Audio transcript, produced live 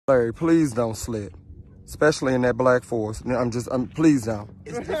Larry, please don't slip. Especially in that black forest. Please don't.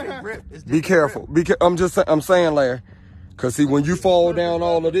 It's different grip. Be careful. I'm saying, Larry. Cause see, when you fall down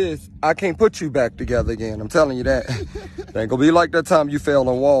all of this, I can't put you back together again. I'm telling you that. It ain't gonna be like that time you fell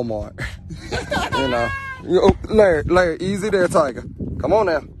in Walmart. Larry, easy there, Tiger. Come on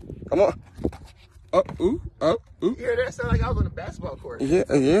now. Come on. Ooh. You hear that? Sound like I was on the basketball court. Yeah,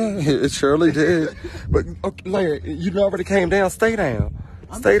 it surely did. But okay, Larry, you already came down. Stay down.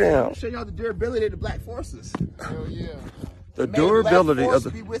 Stay down. I'm showing y'all the durability of the black forces. Hell yeah. The durability of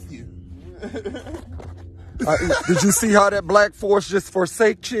the. Be with you. Did you see how that black force just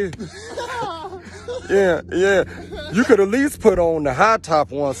forsaked you? Yeah. You could at least put on the high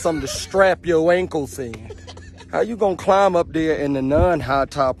top one, something to strap your ankles in. How you gonna climb up there in the non-high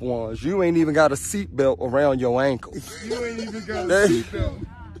top ones? You ain't even got a seatbelt around your ankles. You ain't even got a seatbelt.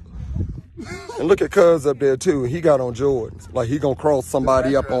 And look at Cuz up there too. He got on Jordans. Like he gonna cross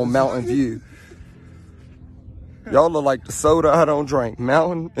somebody up on Mountain View. Y'all look like the soda I don't drink.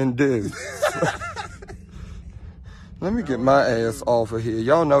 Mountain and Dew. Let me get my ass off of here.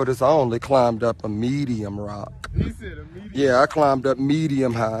 Y'all notice I only climbed up a medium rock. He said a medium? Yeah, I climbed up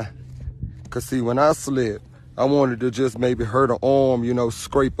medium high. Cause see, when I slip, I wanted to just maybe hurt an arm,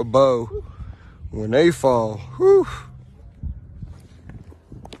 scrape a bow. When they fall, whew.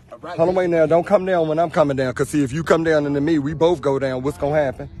 Right, hold on, wait now. Don't come down when I'm coming down. Cause see, if you come down into me, we both go down. What's gonna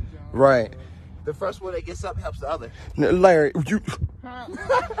happen? Right. The first one that gets up helps the other. Larry, you...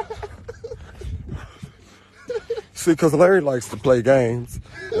 See, because Larry likes to play games.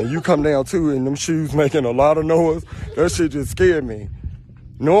 And you come down too and them shoes making a lot of noise. That shit just scared me.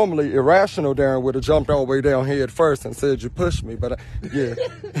 Normally, irrational Darren would have jumped all the way down here at first and said, you pushed me. But yeah,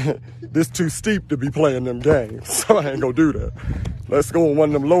 this too steep to be playing them games. So I ain't gonna do that. Let's go on one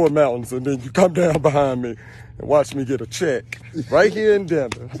of them lower mountains and then you come down behind me and watch me get a check. Right here in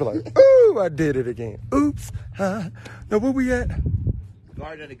Denver. I'll be like, ooh, I did it again. Oops. Now where we at?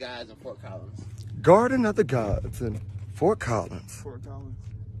 Garden of the Gods in Fort Collins. Garden of the Gods in Fort Collins. Fort Collins.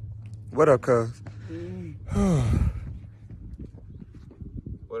 What up, cuz?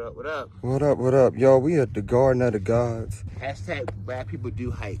 What up? What up? Y'all, we at the Garden of the Gods. Hashtag black people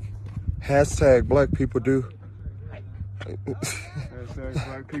do hike. Hashtag black people do. Hashtag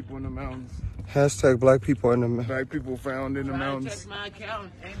black people in the mountains. Hashtag black people in the mountains. Black people found in the mountains.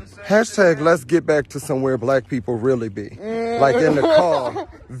 Hashtag let's get back to somewhere black people really be. Like in the car,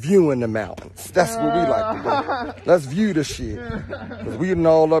 viewing the mountains. That's what we like to do. Let's view the shit. Cause we done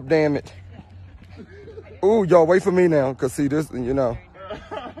all up, damn it. Ooh, y'all wait for me now. Cause see this,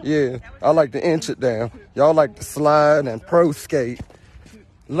 yeah, I like to inch it down. Y'all like to slide and pro skate.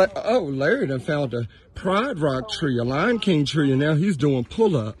 Oh, Larry done found a Pride Rock tree, a Lion King tree, and now he's doing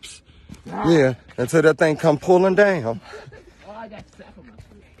pull-ups. Yeah, until that thing come pulling down.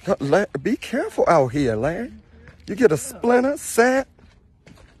 Be careful out here, Larry. You get a splinter, sap.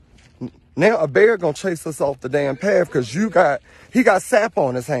 Now a bear gonna chase us off the damn path because he got sap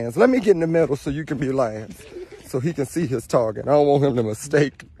on his hands. Let me get in the middle so you can be last. So he can see his target. I don't want him to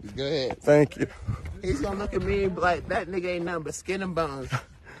mistake. Go ahead. Thank you. He's gonna look at me like, that nigga ain't nothing but skin and bones.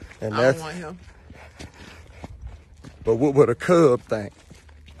 And I don't want him. But what would a cub think?